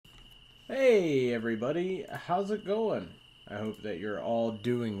Hey everybody, how's it going? I hope that you're all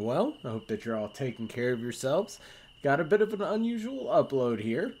doing well. I hope that you're all taking care of yourselves. Got a bit of an unusual upload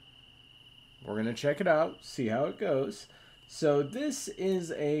here. We're going to check it out, see how it goes. So this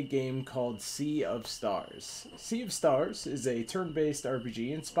is a game called Sea of Stars. Sea of Stars is a turn-based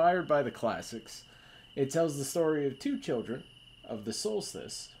RPG inspired by the classics. It tells the story of two children of the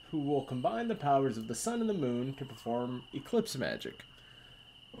solstice who will combine the powers of the sun and the moon to perform eclipse magic.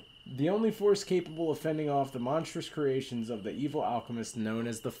 The only force capable of fending off the monstrous creations of the evil alchemist known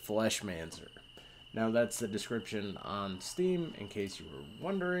as the Fleshmancer. Now that's the description on Steam, in case you were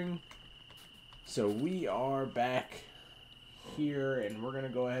wondering. So we are back here, and we're going to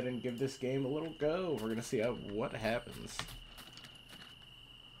go ahead and give this game a little go. We're going to see what happens.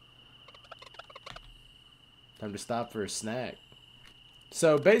 Time to stop for a snack.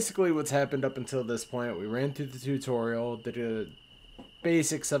 So basically what's happened up until this point, we ran through the tutorial, did a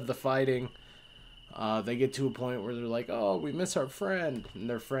basics of the fighting. They get to a point where they're like, oh, we miss our friend. And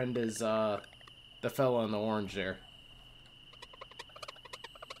their friend is the fella in the orange there.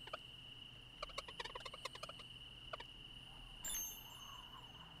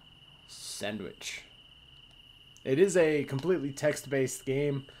 Sandwich. It is a completely text-based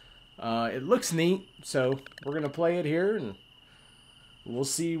game. It looks neat, so we're going to play it here and we'll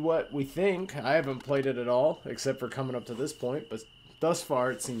see what we think. I haven't played it at all, except for coming up to this point, but thus far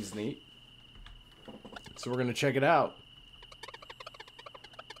it seems neat. So we're going to check it out.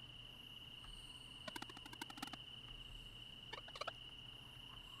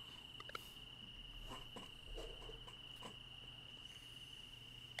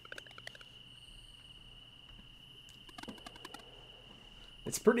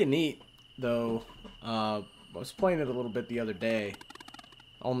 It's pretty neat, though. I was playing it a little bit the other day.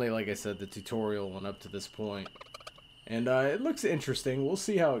 Only, like I said, the tutorial went up to this point. And it looks interesting. We'll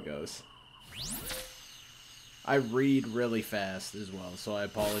see how it goes. I read really fast as well, so I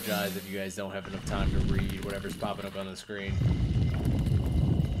apologize if you guys don't have enough time to read whatever's popping up on the screen.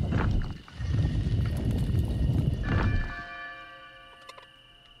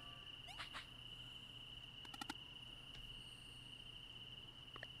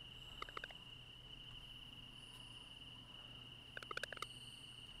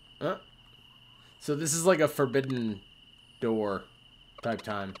 So this is like a forbidden door type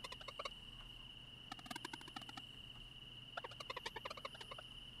time.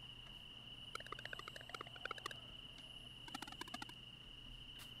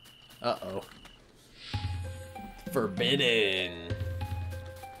 Uh-oh. Forbidden.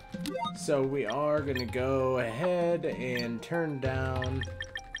 So we are gonna go ahead and turn down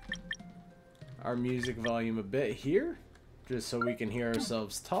our music volume a bit here, just so we can hear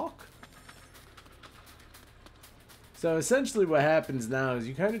ourselves talk. So essentially what happens now is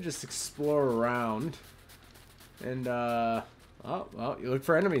you kind of just explore around and, oh, well, you look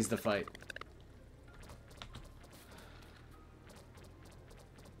for enemies to fight.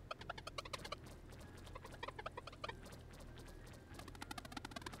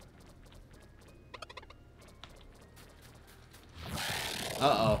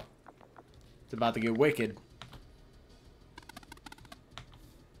 Uh-oh. It's about to get wicked.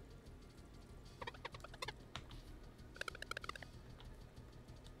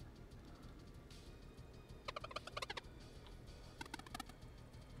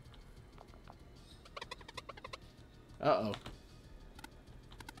 Uh-oh.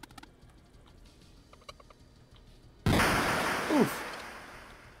 Oof.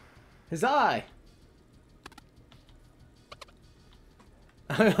 His eye.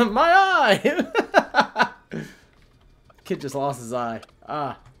 My eye! Kid just lost his eye.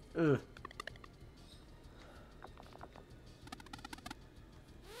 Ah. Ugh.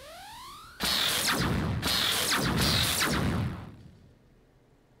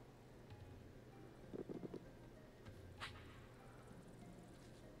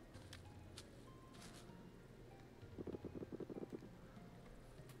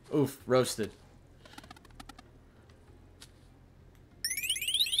 Oof, roasted.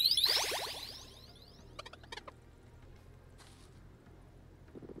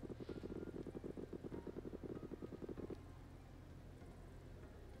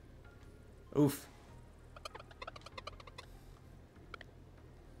 Oof.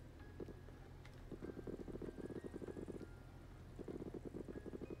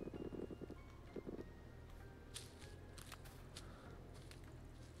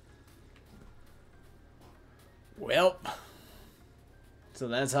 Well, so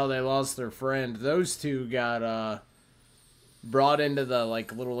that's how they lost their friend. Those two got brought into the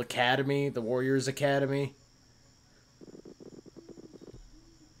like little academy, the Warriors Academy.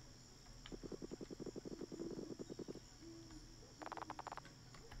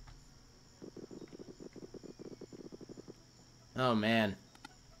 Oh, man.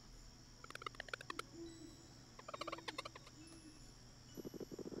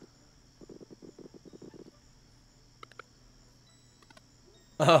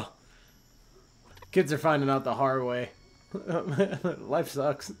 Oh. Kids are finding out the hard way. Life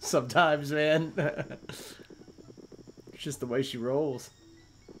sucks sometimes, man. It's just the way she rolls.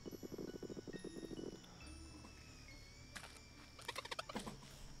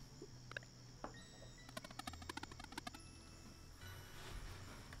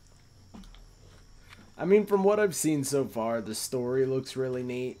 I mean, from what I've seen so far, the story looks really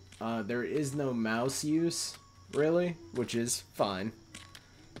neat. There is no mouse use, really, which is fine.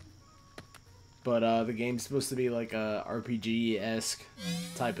 But the game's supposed to be like a RPG-esque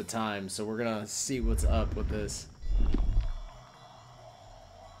type of time, so we're gonna see what's up with this.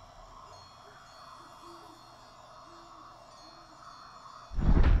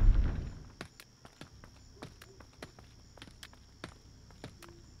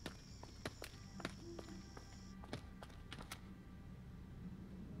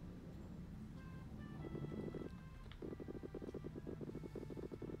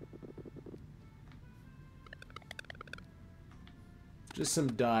 Just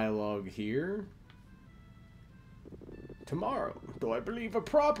some dialogue here. Tomorrow, though I believe a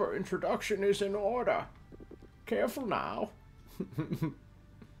proper introduction is in order. Careful now.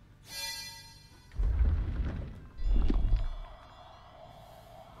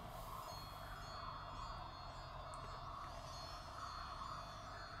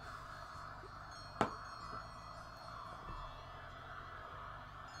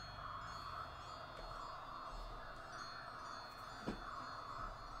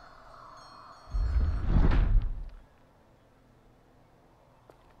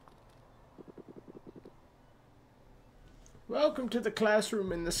 Welcome to the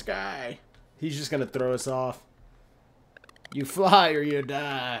classroom in the sky. He's just gonna throw us off. You fly or you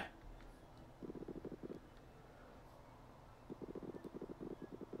die.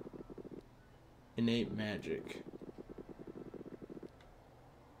 Innate magic.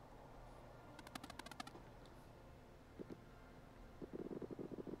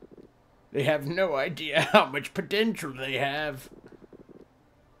 They have no idea how much potential they have.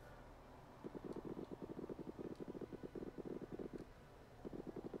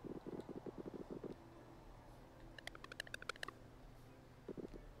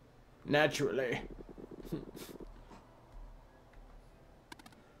 Naturally.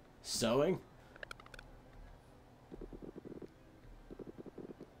 Sewing?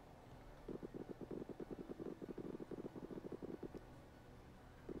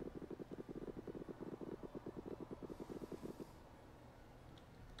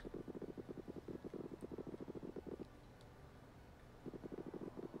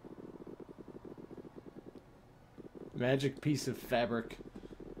 Magic piece of fabric.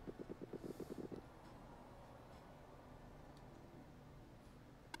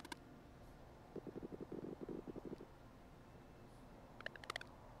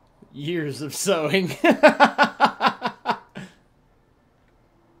 Years of sewing.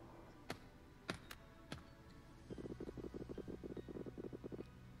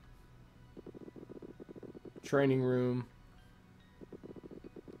 Training room.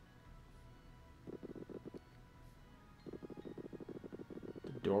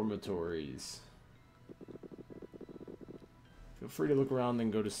 Dormitories. Feel free to look around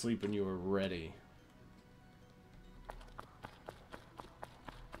and go to sleep when you are ready.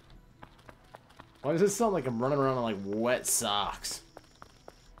 Why does it sound like I'm running around in like wet socks?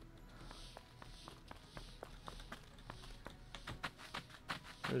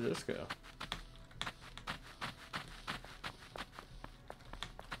 Where did this go?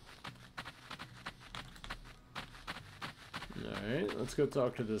 Alright, let's go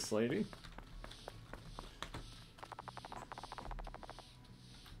talk to this lady.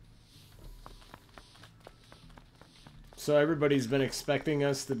 So everybody's been expecting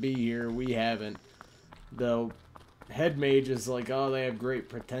us to be here. We haven't. Though, head mage is like, oh, they have great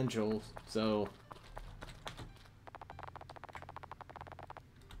potential, so...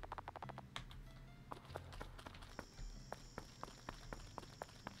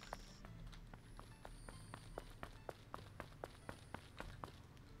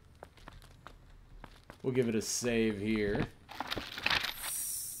 We'll give it a save here.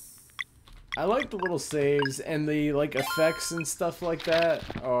 I like the little saves, and the, like, effects and stuff like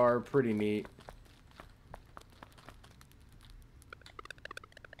that are pretty neat.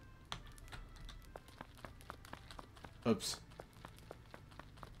 Oops.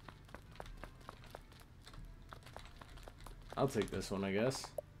 I'll take this one, I guess.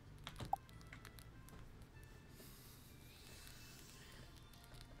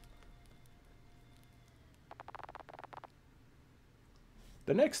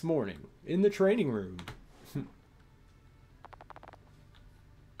 The next morning, in the training room.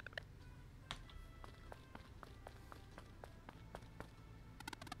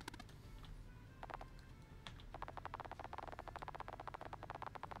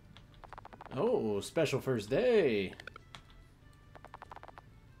 Oh, special first day.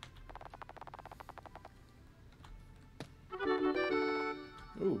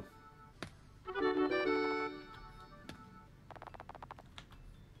 Ooh.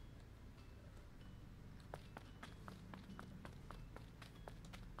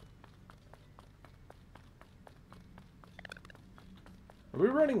 Are we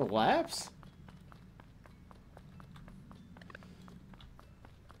running laps?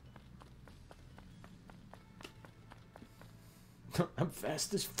 I'm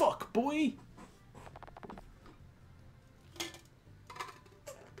fast as fuck, boy.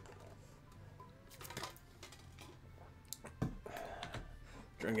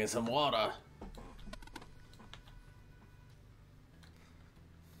 Drinking some water.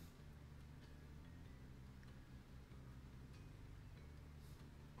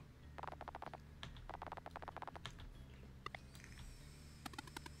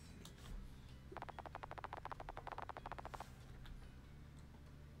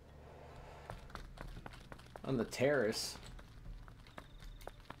 On the terrace.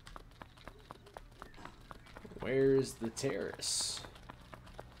 Where's the terrace?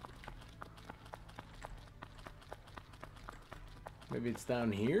 Maybe it's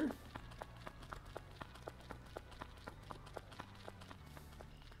down here?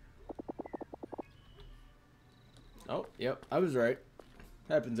 Oh, yep, I was right.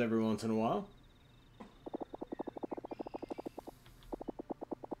 Happens every once in a while.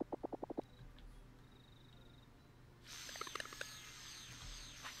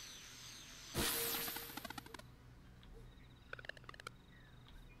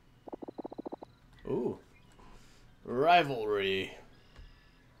 Ooh. Rivalry.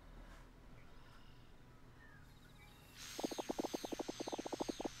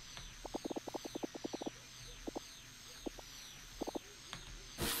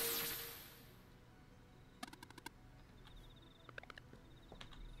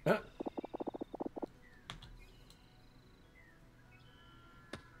 Huh.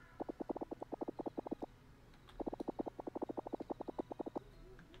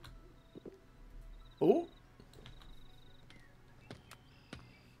 Oh.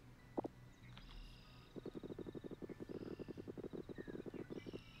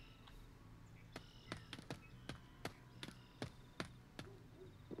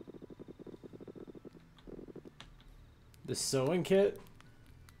 The sewing kit?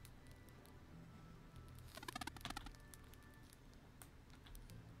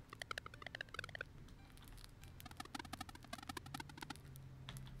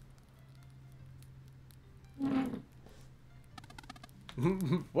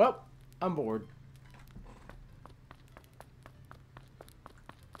 Well, I'm bored.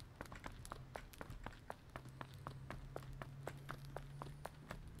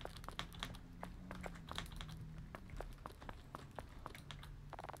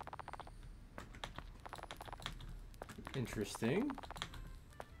 Interesting.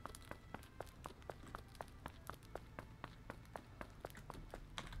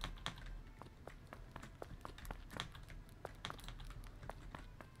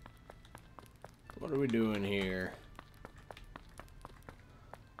 What are we doing here?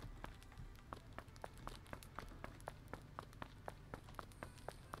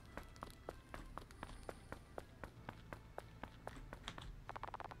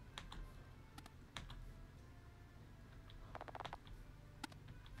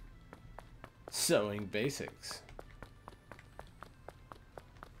 Sewing basics.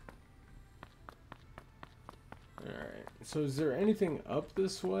 Alright, so is there anything up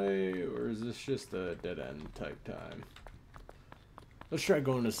this way, or is this just a dead end type time? Let's try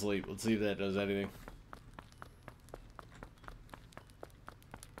going to sleep. Let's see if that does anything.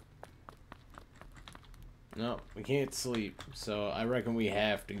 No, we can't sleep, so I reckon we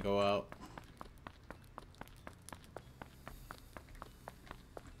have to go out.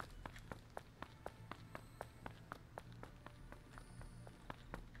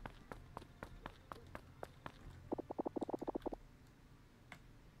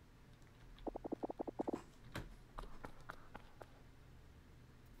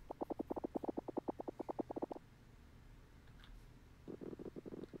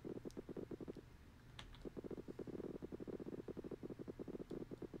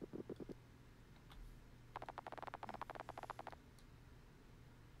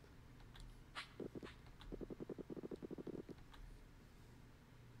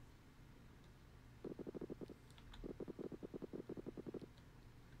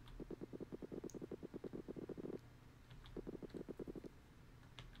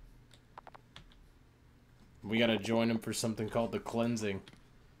 We gotta join him for something called the cleansing.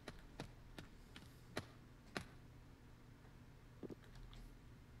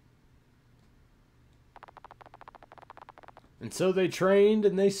 And so they trained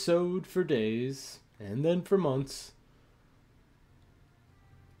and they sewed for days, and then for months.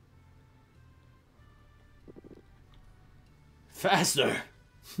 Faster!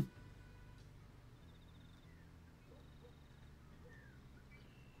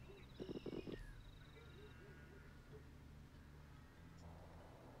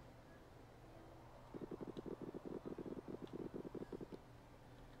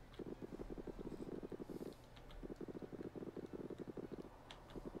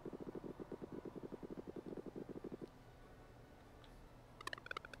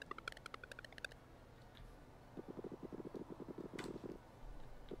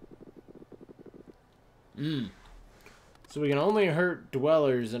 So we can only hurt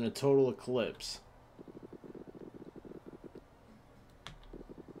dwellers in a total eclipse.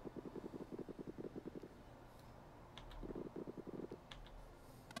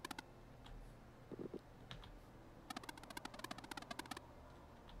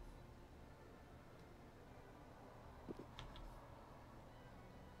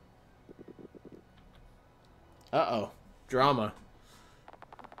 Uh-oh. Drama.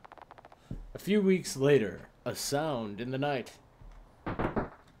 A few weeks later, a sound in the night.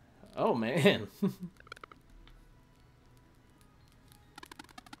 Oh, man.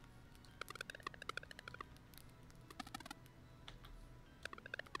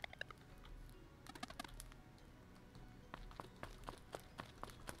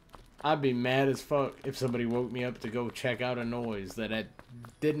 I'd be mad as fuck if somebody woke me up to go check out a noise that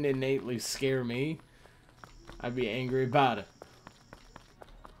didn't innately scare me. I'd be angry about it.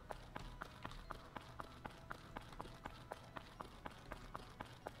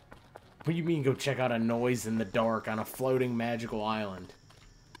 What do you mean go check out a noise in the dark on a floating magical island?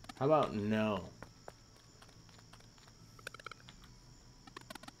 How about no?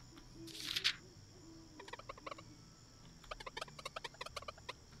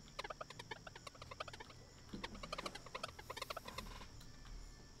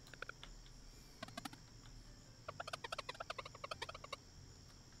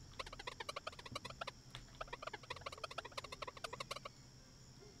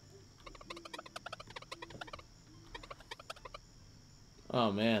 Oh,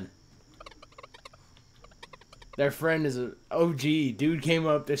 man. Their friend is a OG. Dude came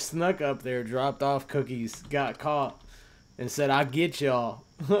up there, snuck up there, dropped off cookies, got caught, and said, I'll get y'all.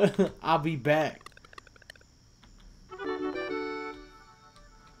 I'll be back.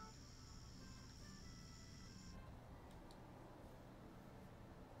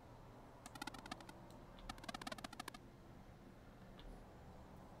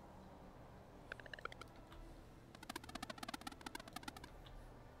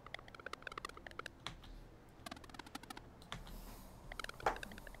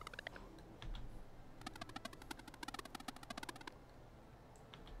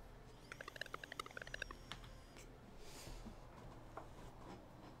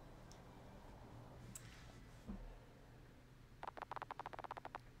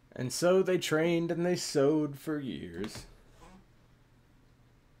 And so they trained and they sewed for years.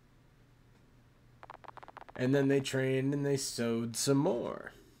 And then they trained and they sewed some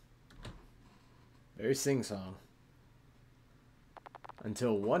more. Very sing-song.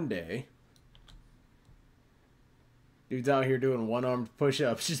 Until one day, dude's out here doing one-armed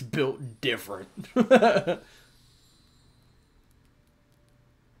push-ups, just built different.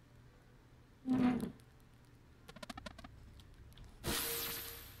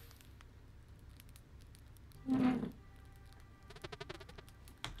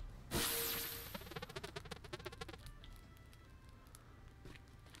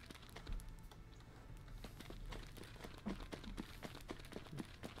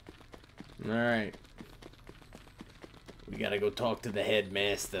 Alright. We gotta go talk to the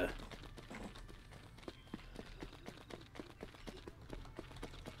headmaster.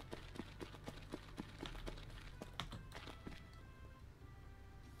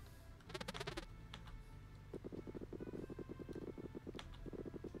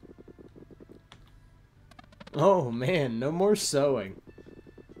 Oh man, no more sewing.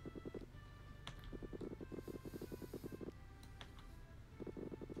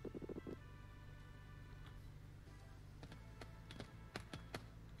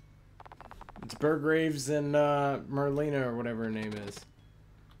 It's Burgraves and Merlina or whatever her name is.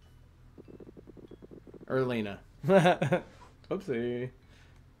 Erlina. Oopsie.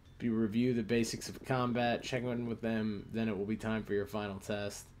 If you review the basics of combat, check in with them, then it will be time for your final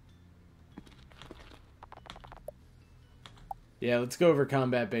test. Yeah, let's go over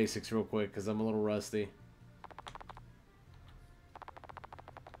combat basics real quick because I'm a little rusty.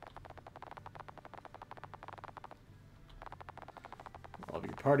 All of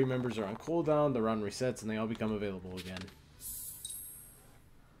your party members are on cooldown, the round resets, and they all become available again.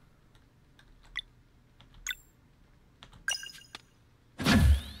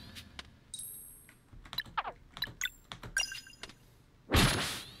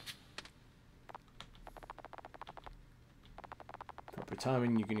 Proper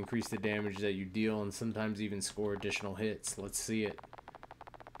timing, you can increase the damage that you deal and sometimes even score additional hits. Let's see it.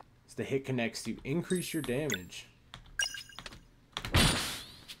 As the hit connects, you increase your damage.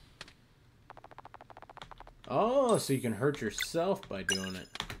 Oh, so you can hurt yourself by doing it.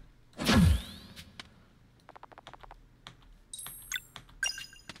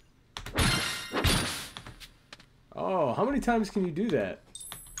 Oh, how many times can you do that?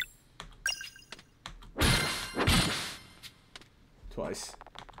 Twice.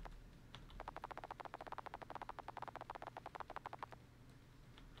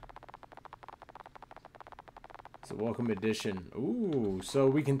 It's a welcome addition. Ooh, so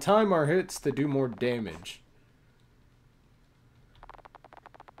we can time our hits to do more damage.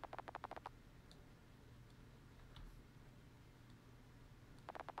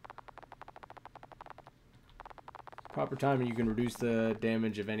 Proper timing, you can reduce the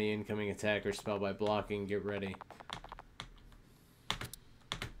damage of any incoming attack or spell by blocking. Get ready.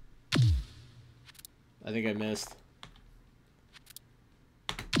 I think I missed.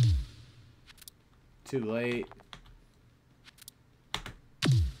 Too late.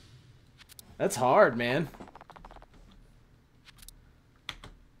 That's hard, man.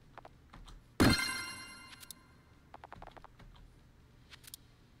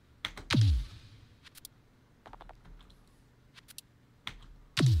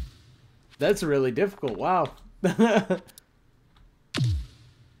 That's really difficult. Wow.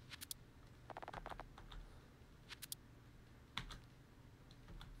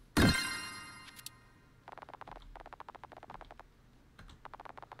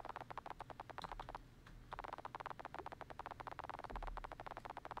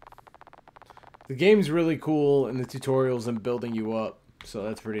 The game's really cool in the tutorials and building you up, so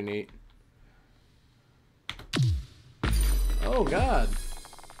that's pretty neat. Oh god.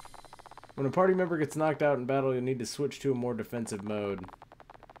 When a party member gets knocked out in battle, you'll need to switch to a more defensive mode.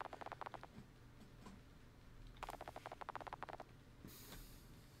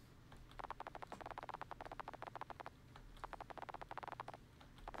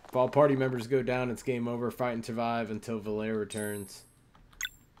 If all party members go down, it's game over. Fight and survive until Valere returns.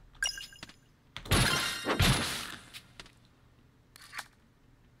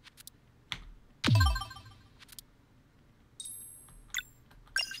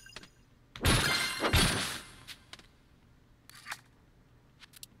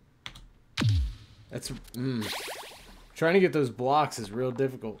 That's trying to get those blocks is real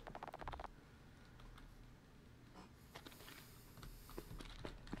difficult.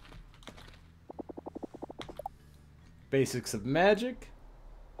 Basics of magic.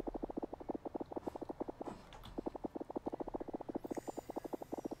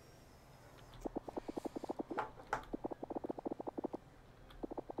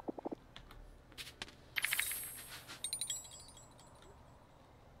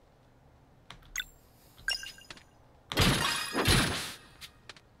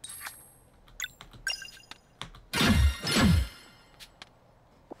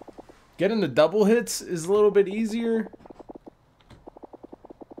 Getting the double hits is a little bit easier.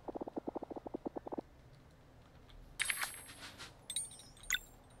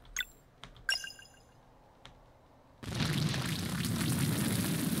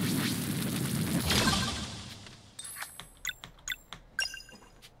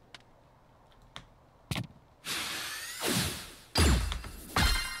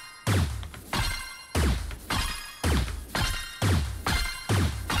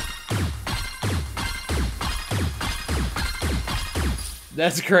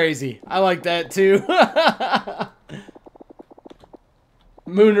 That's crazy. I like that too.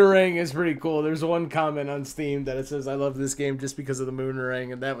 Moonerang is pretty cool. There's one comment on Steam that it says, I love this game just because of the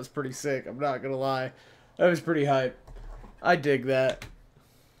Moonerang, and that was pretty sick. I'm not gonna lie. That was pretty hype. I dig that.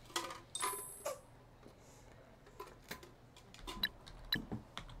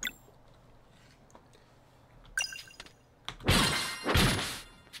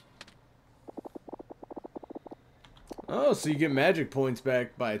 Oh, so you get magic points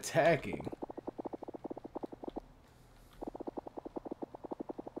back by attacking.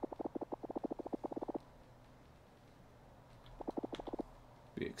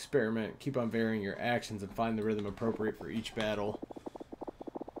 Be experiment. Keep on varying your actions and find the rhythm appropriate for each battle.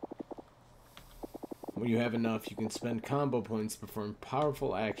 When you have enough, you can spend combo points to perform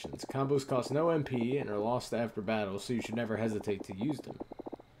powerful actions. Combos cost no MP and are lost after battle, so you should never hesitate to use them.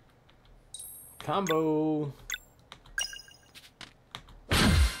 Combo!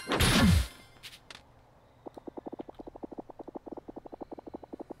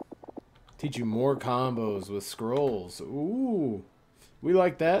 Teach you more combos with scrolls. Ooh, we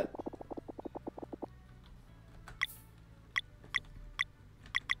like that.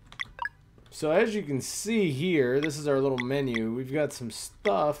 So as you can see here, this is our little menu. We've got some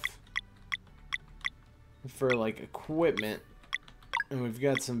stuff for like equipment. And we've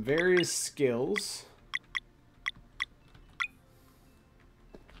got some various skills.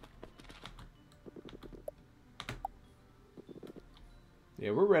 Yeah,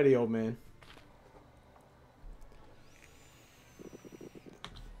 we're ready, old man.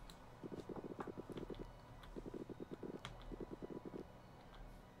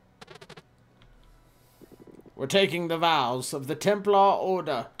 We're taking the vows of the Templar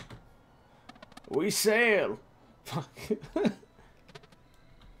Order. We sail. Fuck. I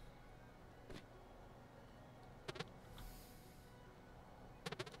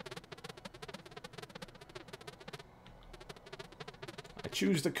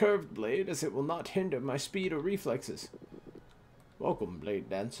choose the curved blade as it will not hinder my speed or reflexes. Welcome, Blade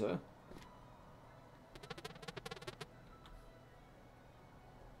Dancer.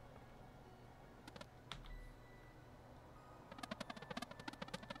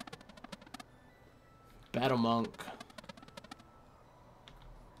 Battle Monk.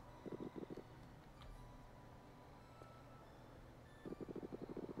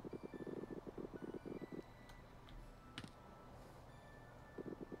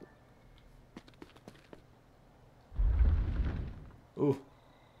 Ooh.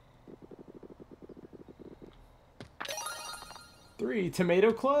 3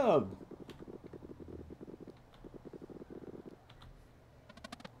 Tomato Club.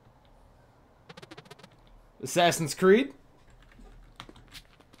 Assassin's Creed.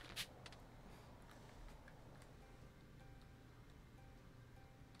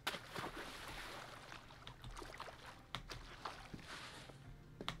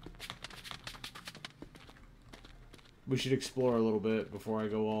 We should explore a little bit before I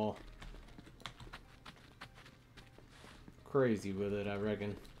go all crazy with it, I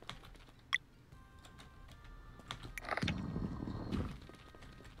reckon.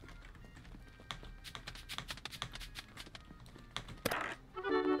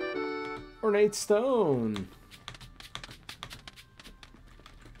 Ornate stone.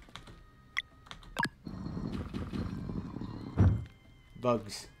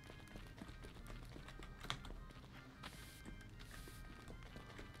 Bugs.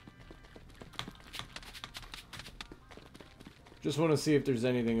 Just want to see if there's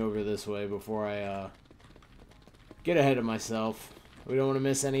anything over this way before I get ahead of myself. We don't want to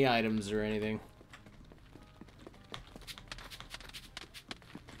miss any items or anything.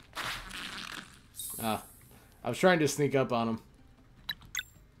 Ah, I was trying to sneak up on him.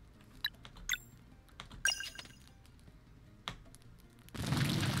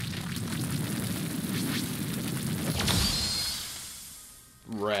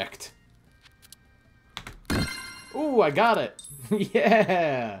 Wrecked. Ooh, I got it.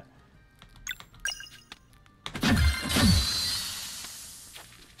 Yeah.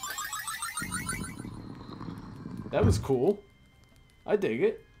 That was cool. I dig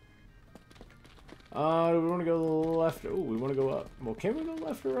it. Do we want to go left? Oh, we want to go up. Well, can we go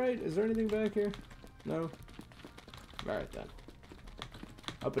left or right? Is there anything back here? No? Alright then.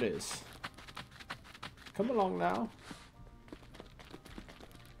 Up it is. Come along now.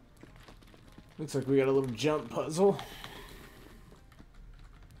 Looks like we got a little jump puzzle.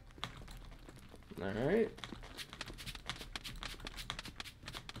 Alright.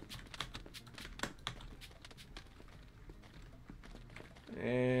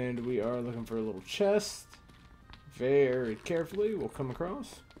 And we are looking for a little chest. Very carefully, we'll come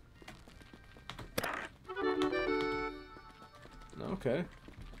across. Okay.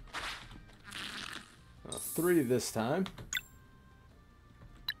 3 this time.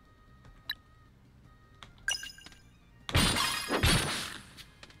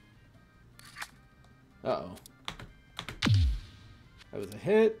 Uh-oh. That was a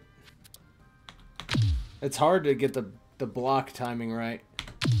hit. It's hard to get the block timing right.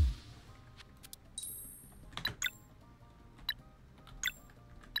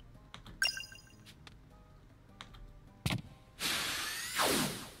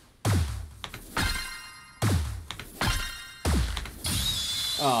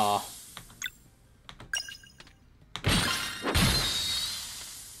 Aw.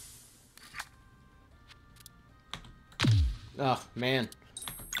 Oh, man.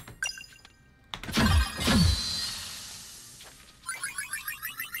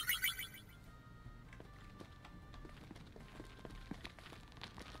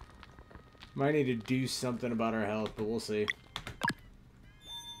 Might need to do something about our health, but we'll see.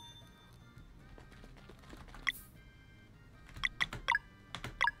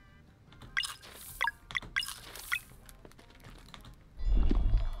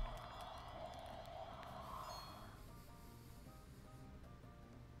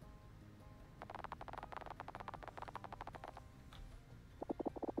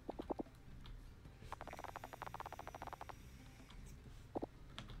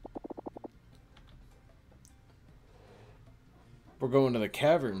 We're going to the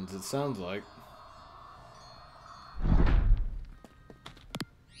caverns, it sounds like.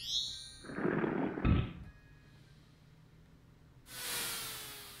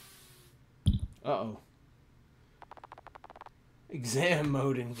 Uh-oh. Exam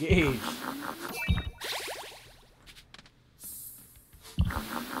mode engaged.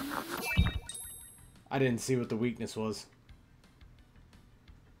 I didn't see what the weakness was.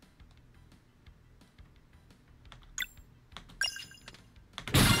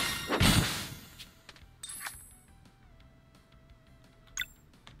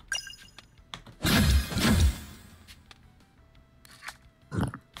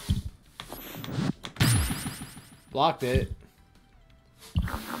 Blocked it.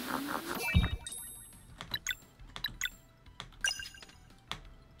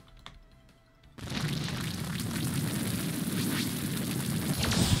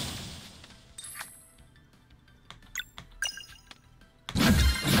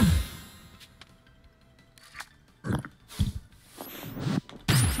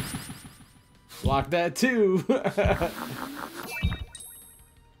 Block that too.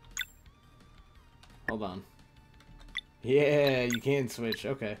 Hold on. Yeah, you can switch.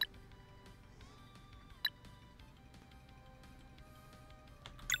 Okay.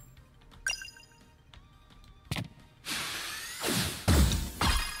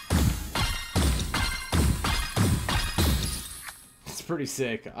 It's pretty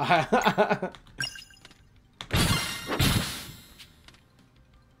sick.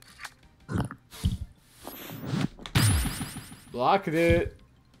 Blocked it.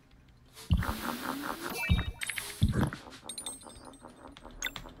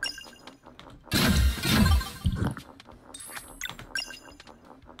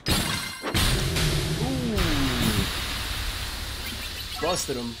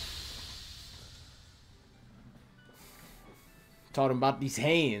 Busted him. Taught him about these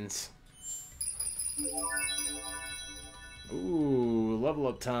hands. Ooh, level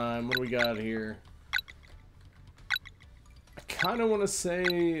up time. What do we got here? I kind of want to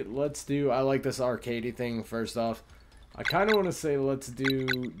say let's do... I like this arcadey thing first off. I kind of want to say let's do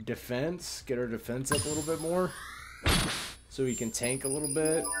defense. Get our defense up a little bit more. So we can tank a little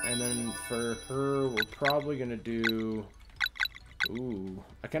bit. And then for her, we're probably going to do... Ooh,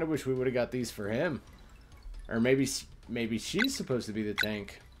 I kind of wish we would have got these for him. Or maybe she's supposed to be the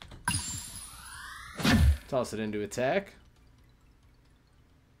tank. Toss it into attack.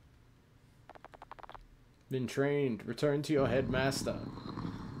 Been trained. Return to your headmaster.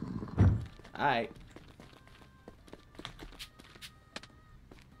 Alright.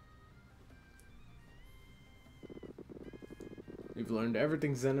 We've learned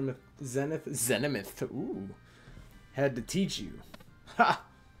everything Zenith. Ooh. Had to teach you. Ha!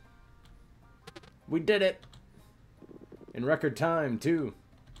 We did it! In record time, too.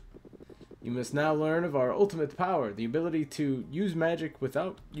 You must now learn of our ultimate power, the ability to use magic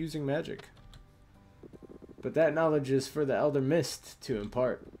without using magic. But that knowledge is for the Elder Mist to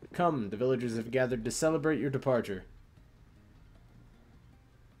impart. Come, the villagers have gathered to celebrate your departure.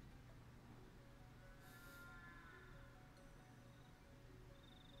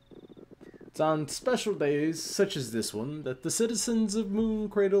 It's on special days, such as this one, that the citizens of Moon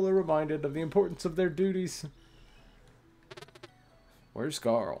Cradle are reminded of the importance of their duties. Where's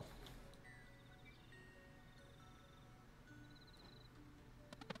Carl?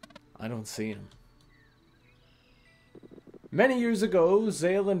 I don't see him. Many years ago,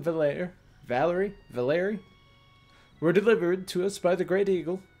 Zale and Valerie were delivered to us by the Great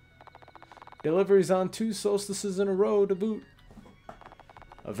Eagle. Deliveries on 2 solstices in a row to boot.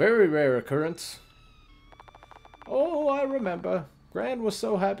 A very rare occurrence. Oh, I remember. Gran was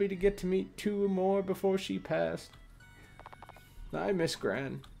so happy to get to meet 2 more before she passed. I miss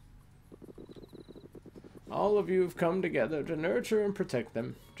Gran. All of you have come together to nurture and protect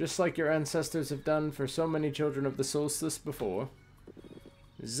them, just like your ancestors have done for so many children of the solstice before.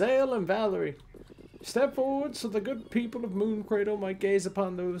 Zale and Valerie, step forward so the good people of Mooncradle might gaze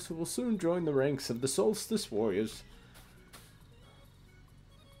upon those who will soon join the ranks of the solstice warriors.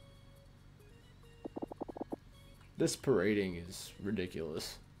 This parading is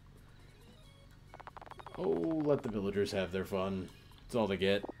ridiculous. Oh, let the villagers have their fun. That's all they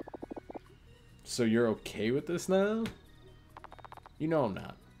get. So you're okay with this now? You know I'm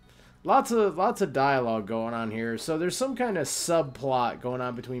not. Lots of dialogue going on here. So there's some kind of subplot going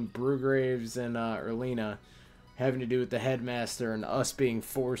on between Brewgraves and Erlina, having to do with the headmaster and us being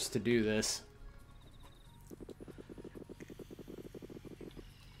forced to do this.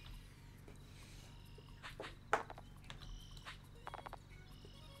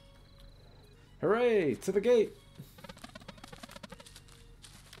 Hooray! To the gate!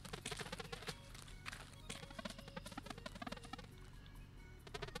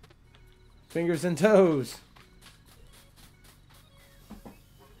 Fingers and toes.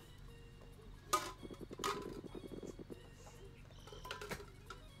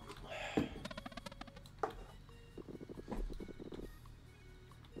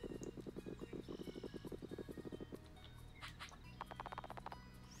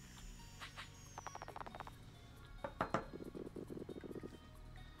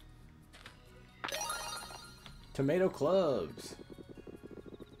 Tomato clubs.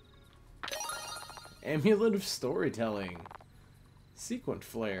 Amulet of Storytelling. Sequent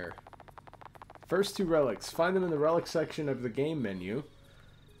Flare. First two relics. Find them in the relic section of the game menu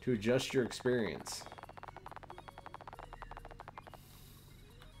to adjust your experience.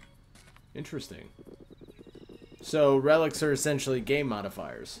 Interesting. So, relics are essentially game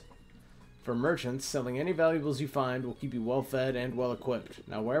modifiers. For merchants, selling any valuables you find will keep you well fed and well equipped.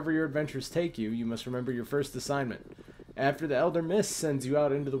 Now, wherever your adventures take you, you must remember your first assignment. After the Elder Mist sends you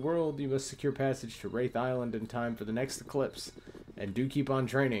out into the world, you must secure passage to Wraith Island in time for the next eclipse. And do keep on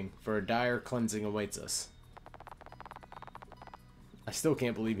training, for a dire cleansing awaits us. I still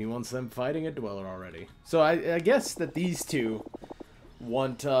can't believe he wants them fighting a Dweller already. So I guess that these two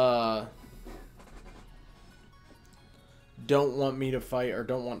want, don't want me to fight, or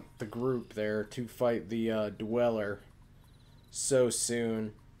don't want the group there to fight the Dweller so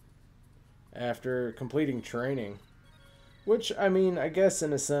soon after completing training. Which, I mean, I guess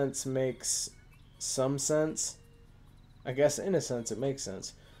in a sense makes some sense. I guess in a sense it makes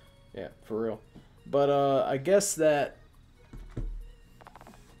sense. Yeah, for real. But, I guess that...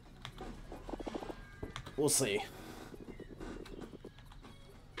 we'll see.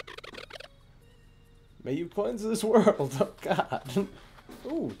 May you cleanse this world. Oh, God.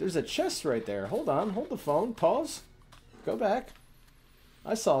 Ooh, there's a chest right there. Hold on. Hold the phone. Pause. Go back.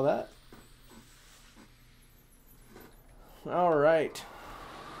 I saw that. Alright.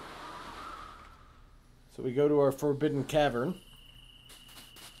 So we go to our Forbidden Cavern.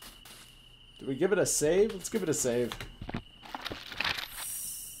 Do we give it a save? Let's give it a save.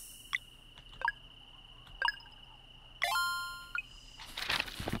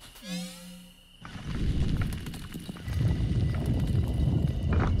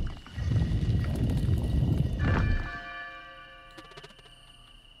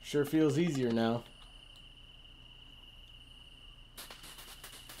 Sure feels easier now.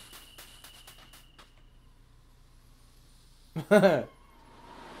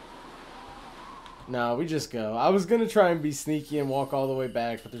 No, we just go. I was gonna try and be sneaky and walk all the way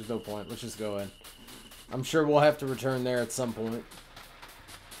back, but there's no point. Let's just go in. I'm sure we'll have to return there at some point.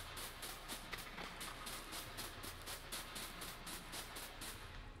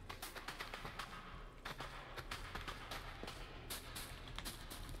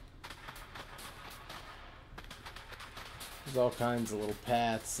 There's all kinds of little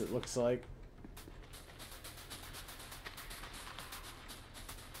paths, it looks like.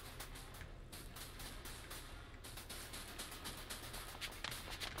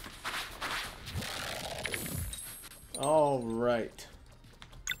 All right.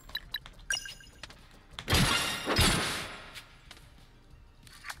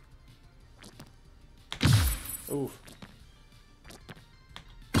 Oof.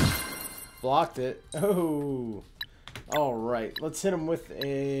 Blocked it. Oh. All right. Let's hit him with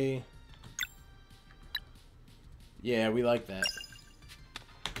a... yeah, we like that.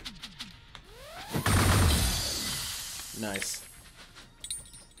 Nice.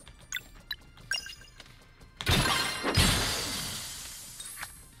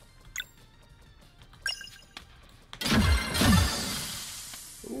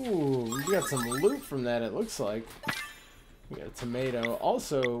 Ooh, we got some loot from that, it looks like. We got a tomato.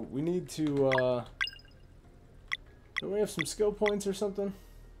 Also, we need to, Do we have some skill points or something?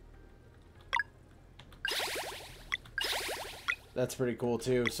 That's pretty cool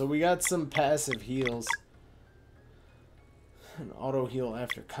too. So we got some passive heals. An auto heal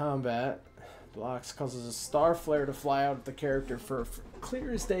after combat. Blocks causes a star flare to fly out of the character for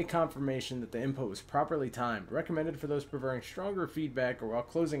clear as day confirmation that the input was properly timed. Recommended for those preferring stronger feedback or while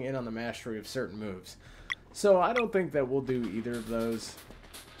closing in on the mastery of certain moves. So I don't think that we'll do either of those.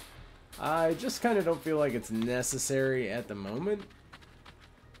 I just kind of don't feel like it's necessary at the moment.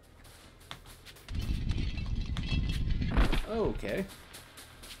 Okay.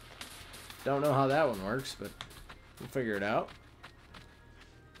 Don't know how that one works, but we'll figure it out.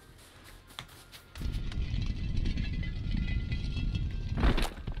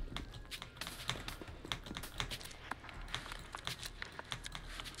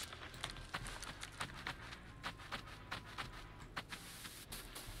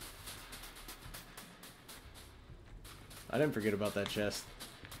 I didn't forget about that chest.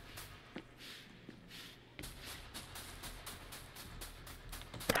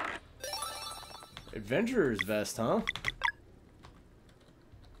 Adventurer's vest, huh?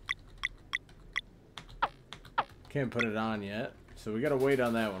 Can't put it on yet, so we gotta wait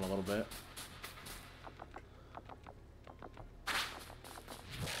on that one a little bit.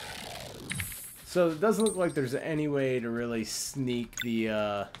 So it doesn't look like there's any way to really sneak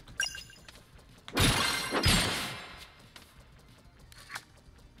the,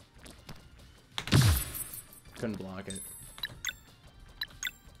 couldn't block it.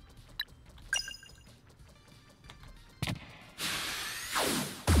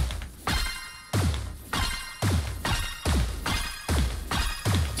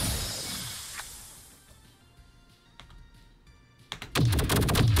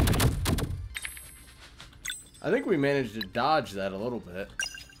 I think we managed to dodge that a little bit.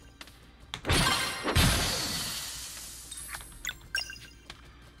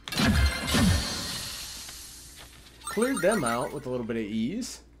 Cleared them out with a little bit of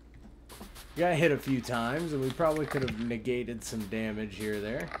ease. Got hit a few times, and we probably could have negated some damage here or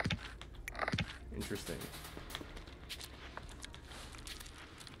there. Interesting.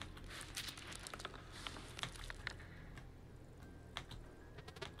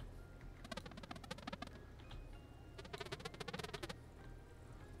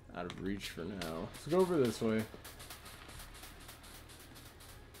 Out of reach for now. Let's go over this way.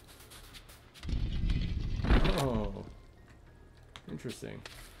 Oh, interesting.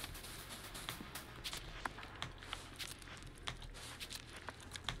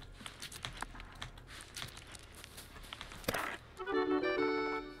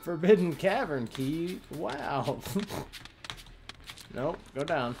 Forbidden Cavern key. Wow. Nope, go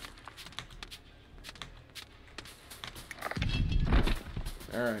down.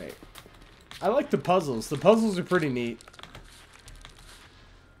 Alright. I like the puzzles. The puzzles are pretty neat.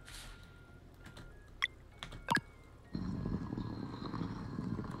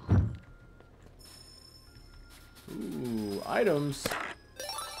 Ooh, items.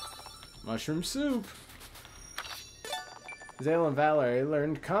 Mushroom soup. Zale and Valerie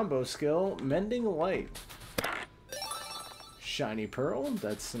learned combo skill, Mending Light. Shiny Pearl.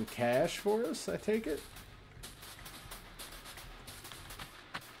 That's some cash for us, I take it.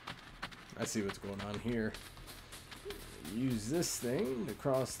 I see what's going on here. Use this thing to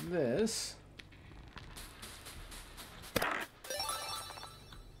cross this.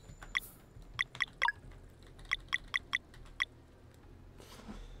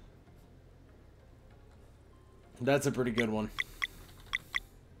 That's a pretty good one.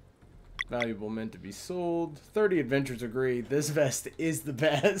 Valuable meant to be sold. 30 adventures agree. This vest is the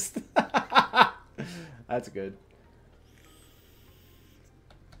best. That's good.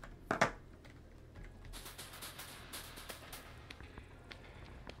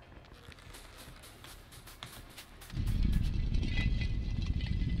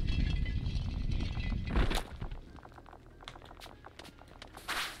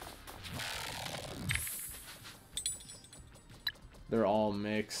 They're all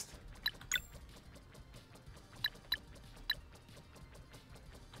mixed.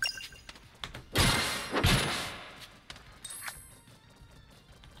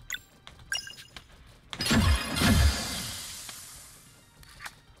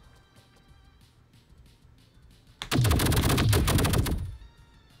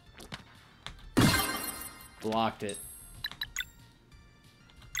 Blocked it.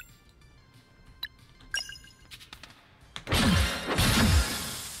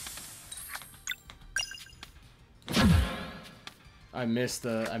 I missed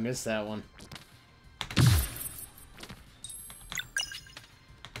that one.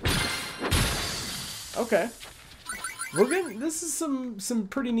 Okay. We're getting, this is some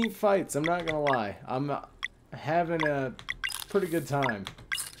pretty neat fights, I'm not gonna lie. I'm having a pretty good time.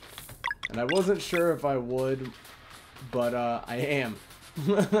 And I wasn't sure if I would, but I am.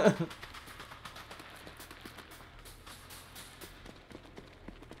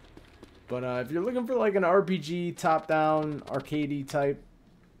 But if you're looking for like an RPG top-down arcadey type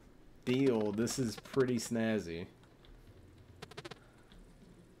deal, this is pretty snazzy.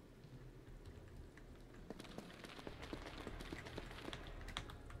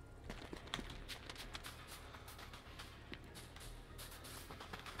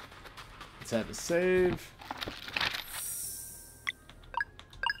 Let's have a save.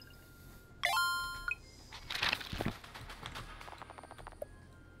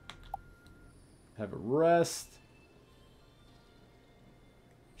 Have a rest.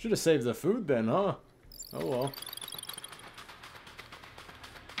 Should have saved the food then, huh? Oh well.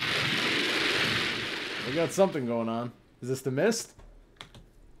 We got something going on. Is this the mist?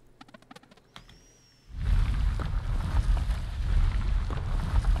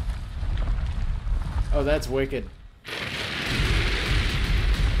 Oh, that's wicked.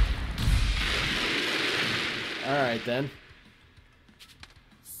 Alright then.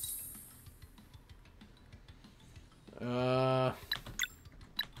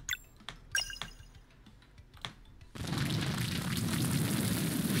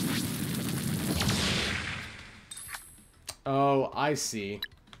 Oh, I see.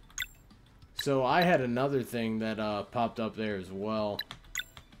 So I had another thing that popped up there as well.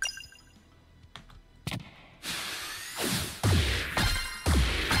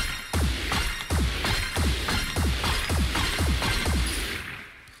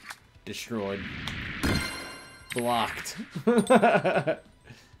 Destroyed. Blocked. Oh,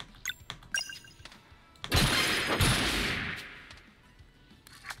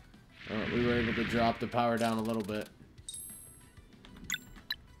 we were able to drop the power down a little bit.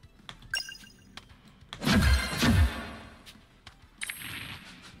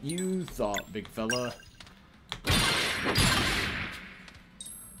 You thought, big fella.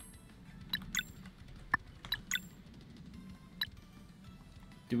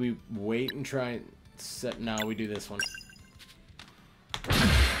 Do we wait and try and set? No, we do this one.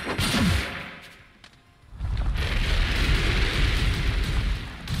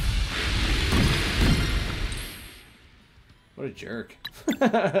 What a jerk.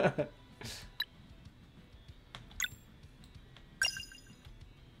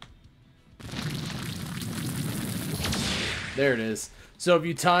 There it is. So if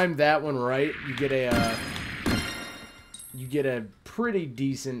you time that one right, you get a pretty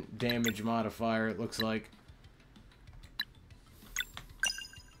decent damage modifier, it looks like.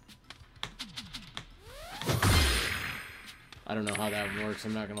 I don't know how that one works,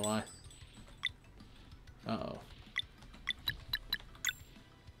 I'm not gonna lie. Uh-oh.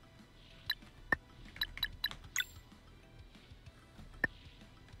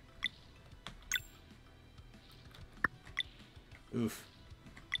 Oof.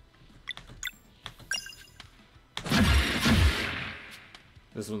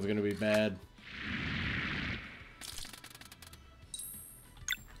 This one's gonna be bad.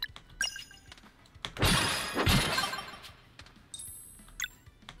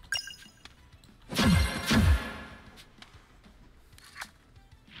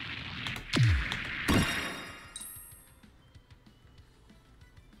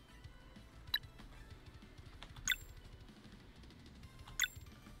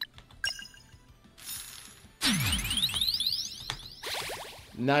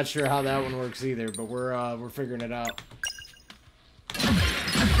 Not sure how that one works either, but we're figuring it out.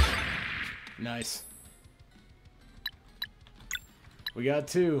 Nice. We got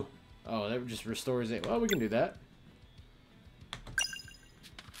two. Oh, that just restores it. Well, we can do that.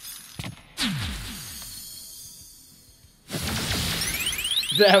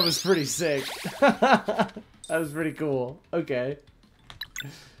 That was pretty sick. That was pretty cool. Okay.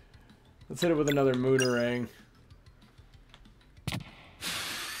 Let's hit it with another Moonerang.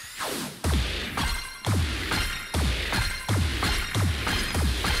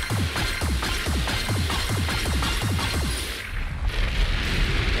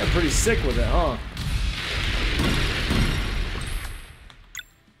 Pretty sick with it, huh?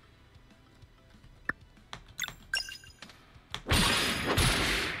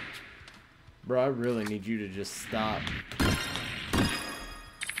 Bro, I really need you to just stop.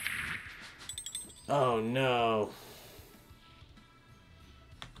 Oh no.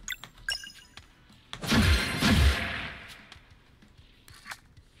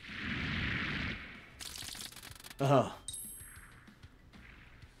 Oh.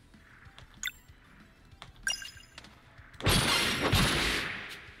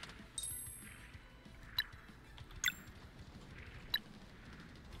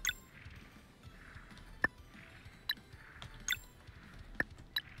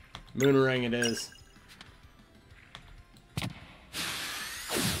 Moonerang it is.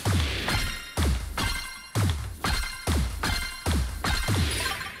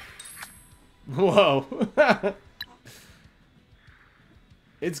 Whoa.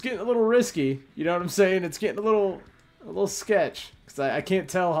 It's getting a little risky. You know what I'm saying? It's getting a little sketch. Because I can't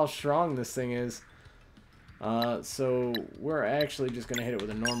tell how strong this thing is. So we're actually just going to hit it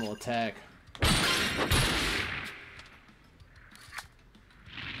with a normal attack.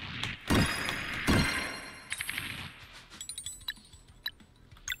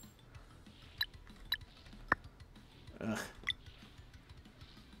 Ugh.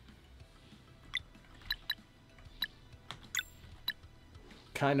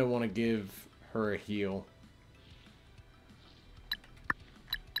 Kind of want to give her a heal.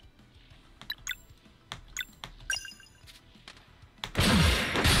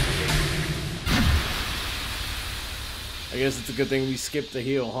 I guess it's a good thing we skipped the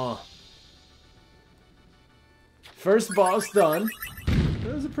heal, huh? First boss done.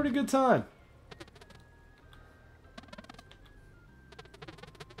 That was a pretty good time.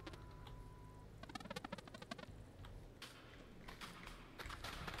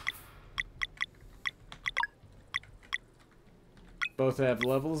 Both have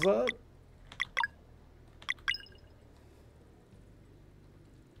levels up.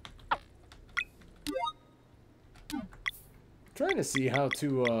 Trying to see how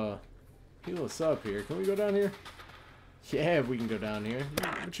to heal us up here. Can we go down here? Yeah, we can go down here.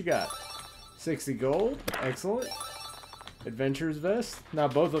 What you got? 60 gold. Excellent. Adventurer's vest. Now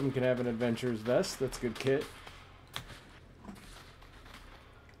both of them can have an adventurer's vest. That's a good kit.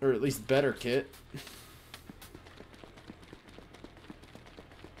 Or at least better kit.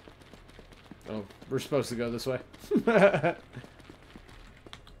 Oh, we're supposed to go this way.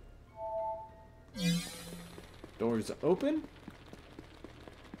 Doors open.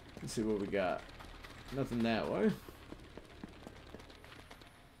 Let's see what we got. Nothing that way.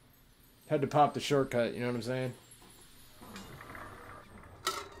 Had to pop the shortcut, you know what I'm saying?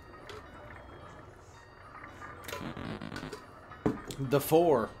 The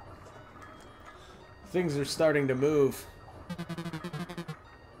 4. Things are starting to move.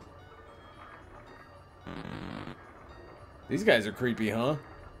 These guys are creepy, huh?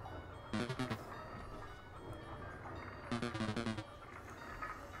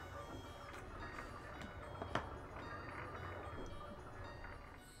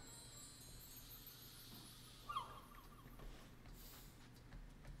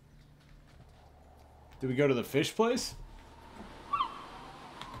 Did we go to the fish place?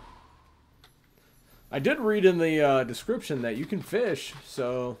 I did read in the description that you can fish,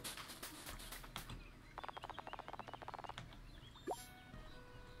 so...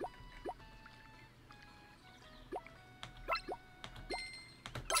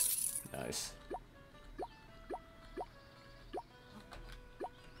 Nice.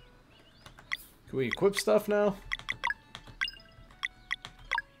 Can we equip stuff now?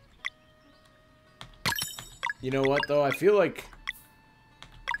 You know what, though? I feel like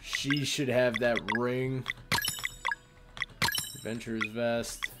she should have that ring. Adventurer's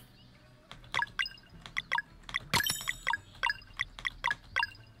vest.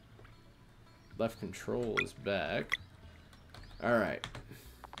 Left control is back. Alright.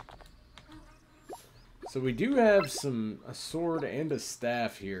 So we do have a sword and a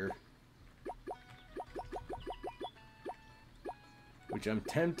staff here. Which I'm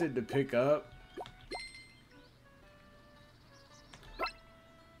tempted to pick up.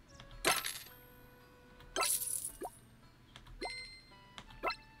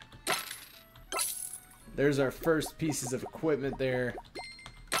 There's our first pieces of equipment there.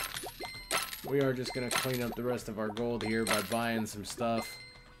 We are just going to clean up the rest of our gold here by buying some stuff.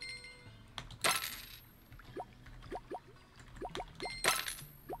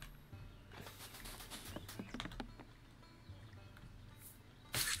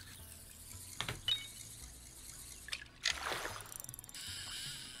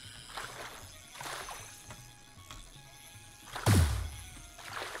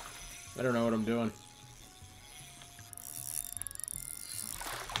 I don't know what I'm doing.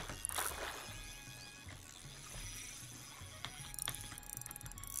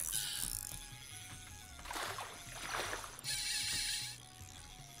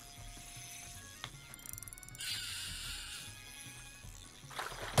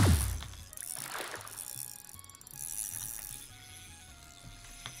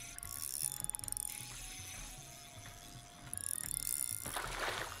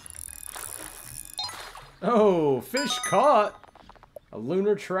 Oh, fish caught! A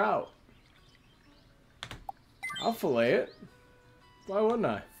lunar trout. I'll fillet it. Why wouldn't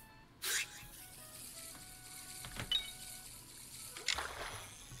I?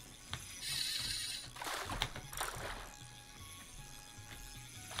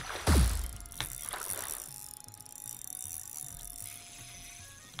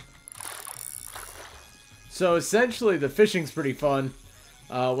 So essentially, the fishing's pretty fun.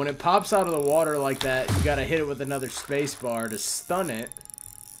 When it pops out of the water like that, you gotta hit it with another space bar to stun it.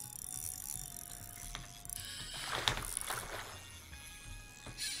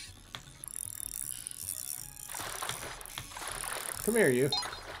 Come here, you.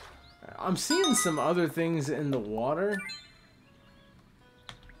 I'm seeing some other things in the water.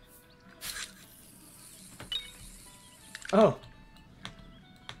 Oh.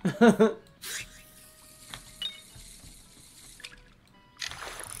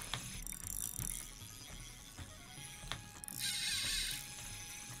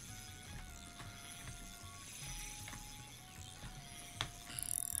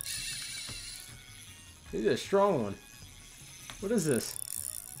 He's a strong one. What is this?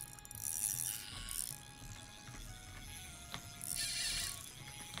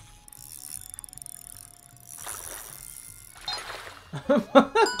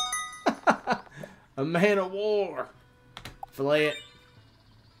 A man of war. Fillet it.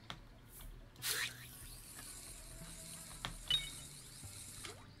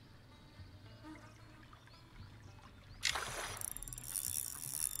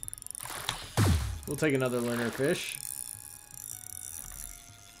 We'll take another liner fish.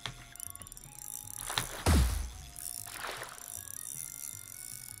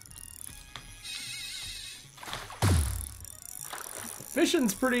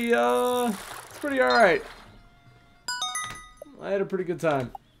 Fishing's pretty, it's pretty alright. I had a pretty good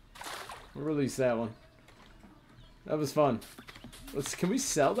time. We'll release that one. That was fun. Can we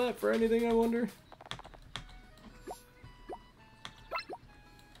sell that for anything, I wonder?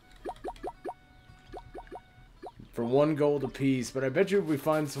 For 1 gold apiece, but I bet you if we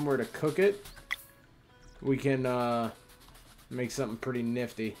find somewhere to cook it, we can, make something pretty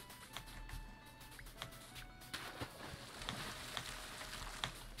nifty.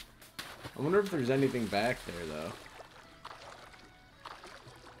 I wonder if there's anything back there, though.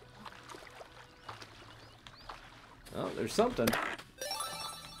 Oh, there's something.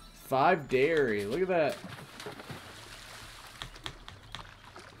 5 dairy. Look at that.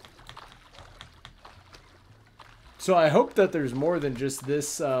 So I hope that there's more than just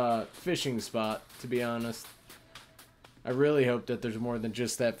this fishing spot, to be honest. I really hope that there's more than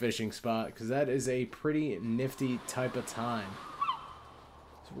just that fishing spot, because that is a pretty nifty type of time.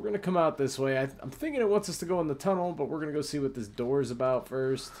 We're going to come out this way. I'm thinking it wants us to go in the tunnel, but we're going to go see what this door is about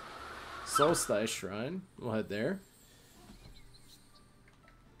first. Solstice Shrine. We'll head there.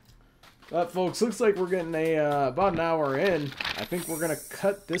 But, folks, looks like we're getting about an hour in. I think we're going to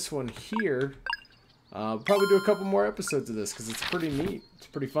cut this one here. Probably do a couple more episodes of this because it's pretty neat. It's a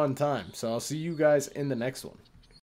pretty fun time. So I'll see you guys in the next one.